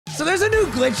So there's a new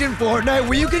glitch in Fortnite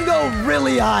where you can go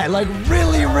really high, like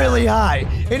really, really high.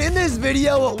 And in this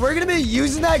video, we're gonna be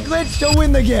using that glitch to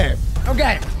win the game.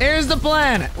 Okay, here's the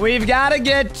plan. We've gotta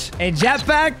get a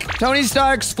jetpack, Tony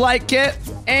Stark's flight kit,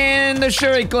 and the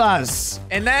Shuri claws.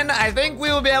 And then I think we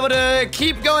will be able to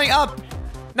keep going up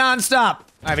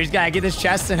non-stop. All right, we just gotta get this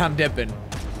chest and I'm dipping.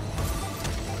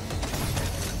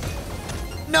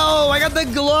 No, I got the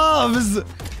gloves.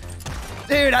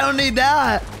 Dude, I don't need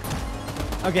that.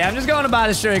 Okay, I'm just going to buy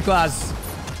the Shuri claws.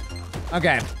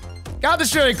 Okay, got the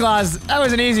Shuri claws. That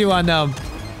was an easy one, though.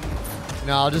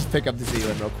 No, I'll just pick up the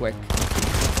Z-Win real quick.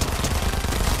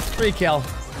 Free kill.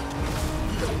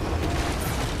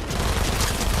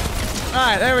 All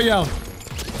right, there we go.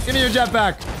 Give me your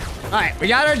jetpack. All right, we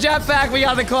got our jetpack. We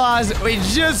got the claws. We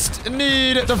just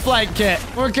need the flight kit.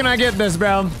 Where can I get this,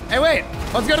 bro? Hey, wait.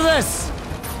 Let's go to this.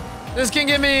 This can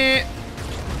give me...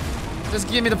 Just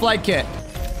give me the flight kit.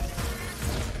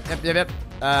 Yep.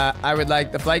 I would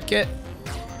like the flight kit.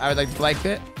 I would like the flight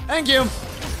kit. Thank you.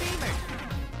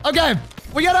 Okay,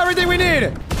 we got everything we need.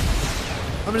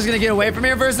 I'm just gonna get away from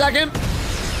here for a second.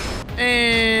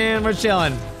 And we're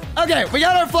chilling. Okay, we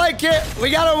got our flight kit, we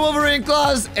got our Wolverine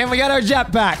claws, and we got our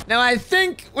jetpack. Now, I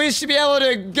think we should be able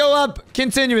to go up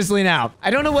continuously now.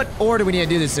 I don't know what order we need to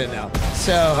do this in, though.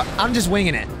 So, I'm just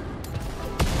winging it.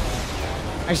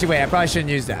 Actually, wait, I probably shouldn't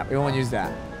use that. We won't use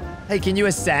that. Hey, can you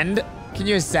ascend? Can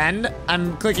you ascend?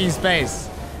 I'm clicking space.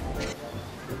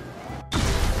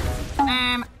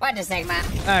 What a segment.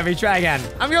 All right, we try again.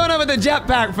 I'm going up with the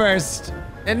jetpack first.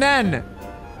 And then...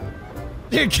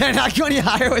 Dude, can I go any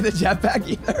higher with the jetpack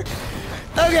either?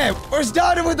 Okay, we're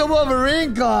starting with the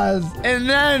Wolverine claws. And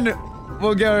then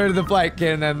we'll go to the flight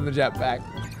kit and then the jetpack.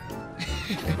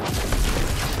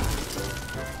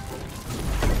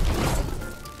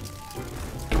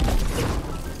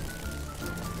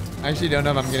 I actually don't know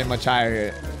if I'm getting much higher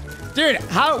here. Dude,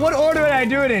 what order did I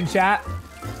do it in, chat?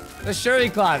 The Shuri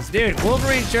claws. Dude,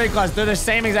 Wolverine Shuri claws, they're the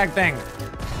same exact thing.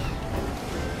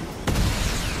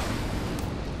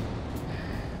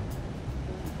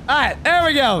 Alright, there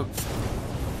we go.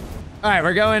 Alright,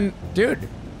 we're going... Dude,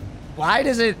 why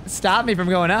does it stop me from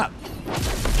going up?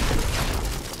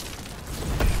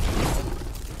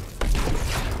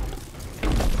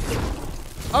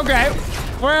 Okay,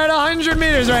 we're at 100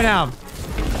 meters right now.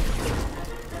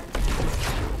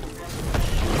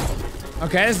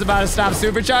 Okay, this is about to stop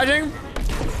supercharging.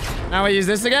 Now we use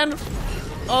this again.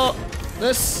 Oh,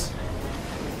 this.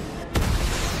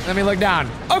 Let me look down.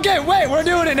 Okay, wait, we're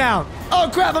doing it now. Oh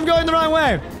crap, I'm going the wrong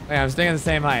way. Wait, I'm staying at the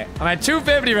same height. I'm at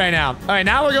 250 right now. All right,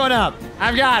 now we're going up.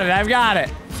 I've got it.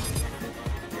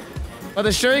 But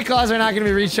the Shuri claws are not gonna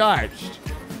be recharged.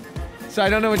 So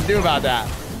I don't know what to do about that.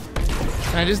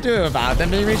 Can I just do it without them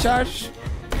being recharged?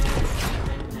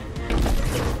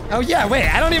 Oh yeah, wait,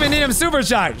 I don't even need them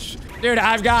supercharged. Dude,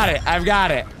 I've got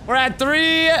it. We're at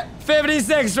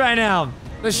 356 right now.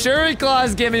 The Shuri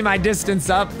claws give me my distance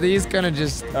up. These kind of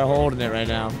just are holding it right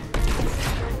now.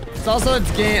 It's also,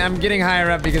 I'm getting higher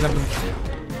up because I'm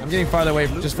getting farther away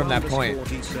just from that point.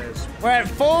 We're at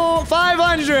full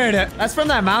 500. That's from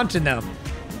that mountain though.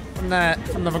 From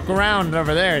the ground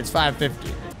over there, it's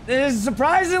 550. This is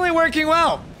surprisingly working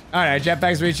well. All right,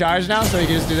 jetpack's recharged now, so we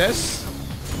can just do this.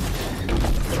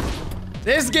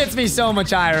 This gets me so much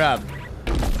higher up.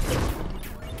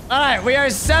 All right, we are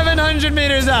 700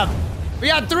 meters up. We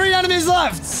got 3 enemies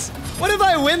left. What if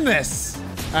I win this?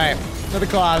 All right, for the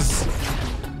claws.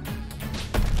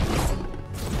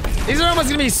 These are almost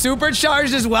gonna be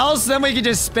supercharged as well, so then we can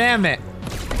just spam it.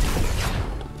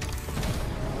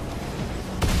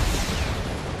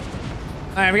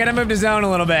 All right, we gotta move the zone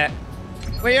a little bit.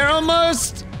 We are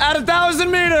almost at 1,000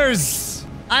 meters.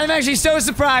 I'm actually so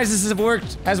surprised this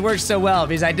has worked so well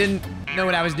because I didn't know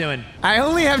what I was doing. I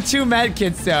only have 2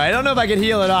 medkits though. I don't know if I can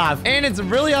heal it off. And it's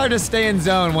really hard to stay in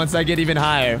zone once I get even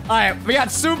higher. All right, we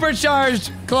got supercharged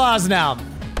claws now.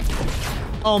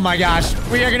 Oh my gosh,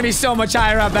 we are gonna be so much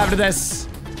higher up after this.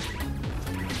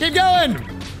 Keep going.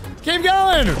 Keep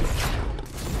going.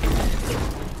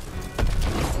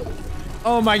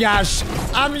 Oh my gosh,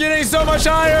 I'm getting so much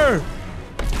higher.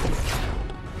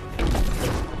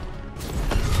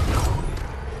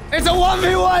 It's a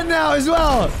 1v1 now as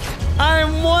well.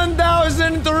 I'm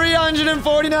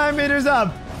 1,349 meters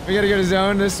up. We gotta go to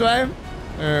zone this way.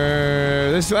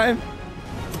 This way. All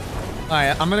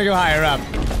right, I'm gonna go higher up.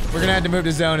 We're gonna have to move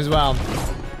to zone as well.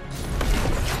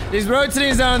 These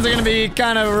rotating zones are gonna be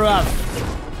kind of rough.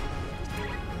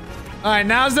 All right,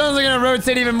 now zones are gonna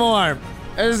rotate even more.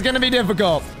 This is gonna be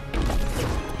difficult.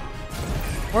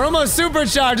 We're almost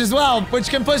supercharged as well, which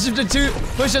can push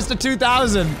us to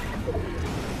 2,000.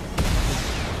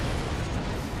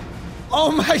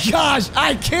 Oh my gosh,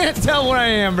 I can't tell where I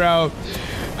am, bro. All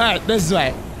right, this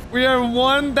way. We are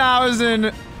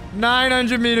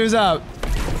 1,900 meters up.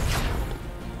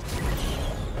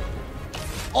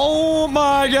 Oh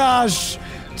my gosh.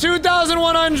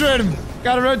 2,100.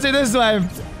 Gotta rotate this way.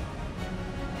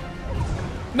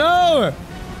 No.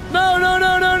 No, no,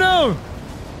 no, no, no.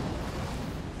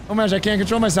 Oh my gosh, I can't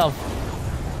control myself.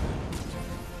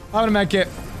 I have a medkit.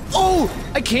 Oh,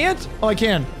 I can't? Oh, I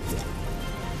can.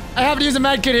 I have to use a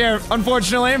medkit here,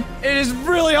 unfortunately. It is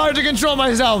really hard to control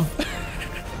myself.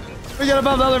 We gotta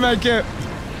pop the other medkit.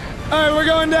 All right, we're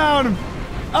going down.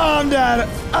 Oh, I'm dead.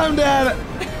 I'm dead.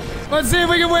 Let's see if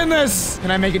we can win this.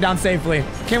 Can I make it down safely?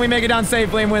 Can we make it down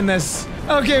safely and win this?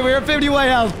 Okay, we're at 50 white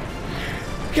health.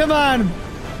 Come on.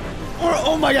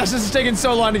 Oh my gosh, this is taking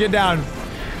so long to get down.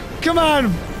 Come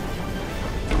on.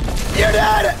 You're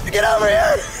dead. Get over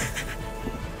here.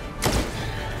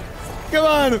 Come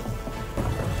on.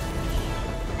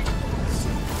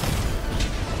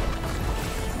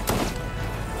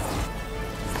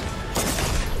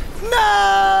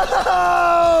 No!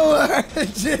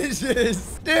 Jesus.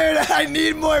 Dude, I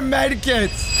need more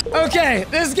medkits. Okay,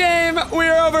 this game, we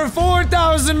are over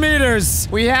 4,000 meters.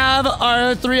 We have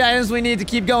our 3 items we need to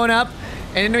keep going up.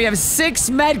 And we have 6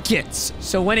 medkits.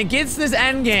 So when it gets this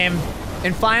end game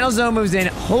and final zone moves in,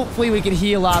 hopefully we can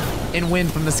heal up and win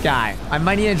from the sky. I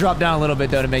might need to drop down a little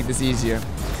bit, though, to make this easier.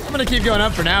 I'm gonna keep going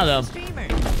up for now, though.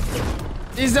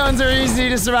 These zones are easy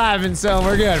to survive, and so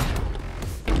we're good.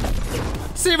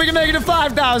 See if we can make it to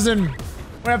 5,000.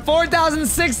 We're at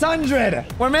 4,600.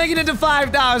 We're making it to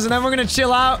 5,000, then we're gonna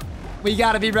chill out. We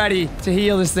gotta be ready to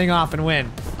heal this thing off and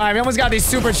win. All right, we almost got these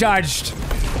supercharged.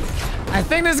 I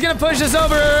think this is gonna push us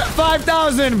over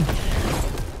 5,000.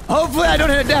 Hopefully I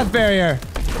don't hit a death barrier.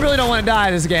 Really don't want to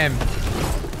die this game.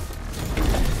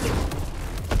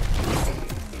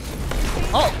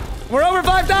 Oh, we're over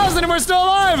 5,000 and we're still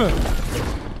alive.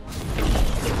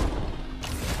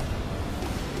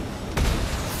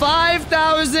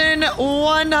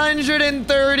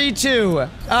 5,132. All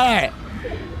right.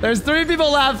 There's 3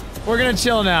 people left. We're gonna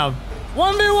chill now.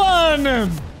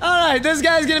 1v1. All right, this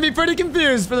guy's gonna be pretty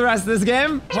confused for the rest of this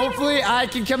game. Hopefully, I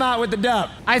can come out with the dub.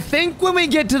 I think when we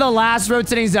get to the last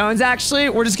rotating zones, actually,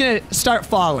 we're just gonna start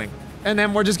falling. And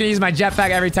then we're just gonna use my jetpack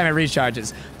every time it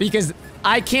recharges. Because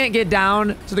I can't get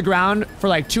down to the ground for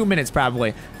like 2 minutes,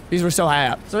 probably. Because we're so high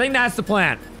up. So I think that's the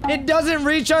plan. It doesn't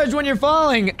recharge when you're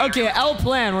falling. Okay, L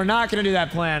plan. We're not gonna do that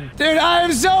plan. Dude, I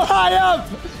am so high up.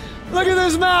 Look at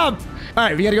this map. All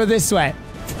right, we gotta go this way.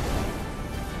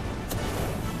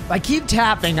 If I keep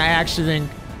tapping, I actually think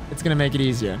it's gonna make it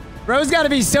easier. Bro's gotta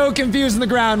be so confused in the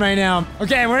ground right now.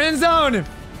 Okay, we're in zone.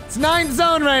 It's 9th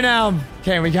zone right now.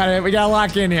 Okay, we gotta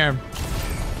lock in here.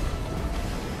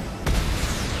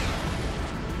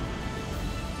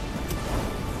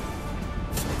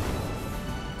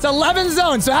 It's 11th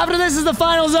zone, so after this is the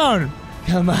final zone.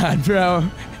 Come on, bro.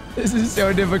 This is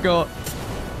so difficult.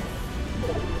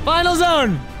 Final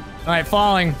zone. All right,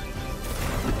 falling.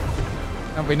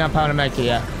 Oh, we're not pounding medkit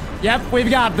yet. Yep,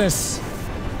 we've got this.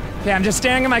 Okay, I'm just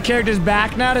staring at my character's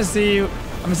back now to see.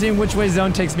 I'm seeing which way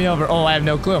zone takes me over. Oh, I have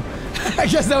no clue. I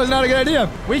guess that was not a good idea.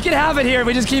 We can have it here if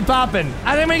we just keep popping.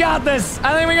 I think we got this.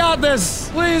 I think we got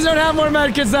this. Please don't have more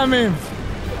medkits than me.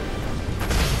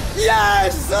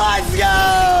 Yes! Let's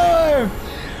go!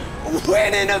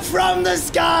 Winning from the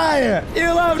sky!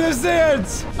 You love to see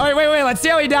it! Alright, wait, let's see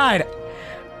how he died.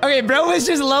 Okay, bro was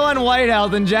just low on white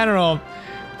health in general.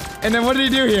 And then what did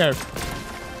he do here?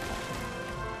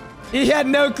 He had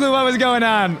no clue what was going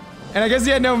on. And I guess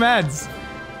he had no meds.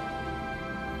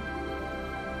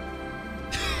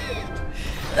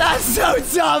 That's so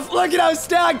tough! Look at how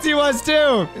stacked he was,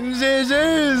 too!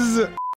 GG's!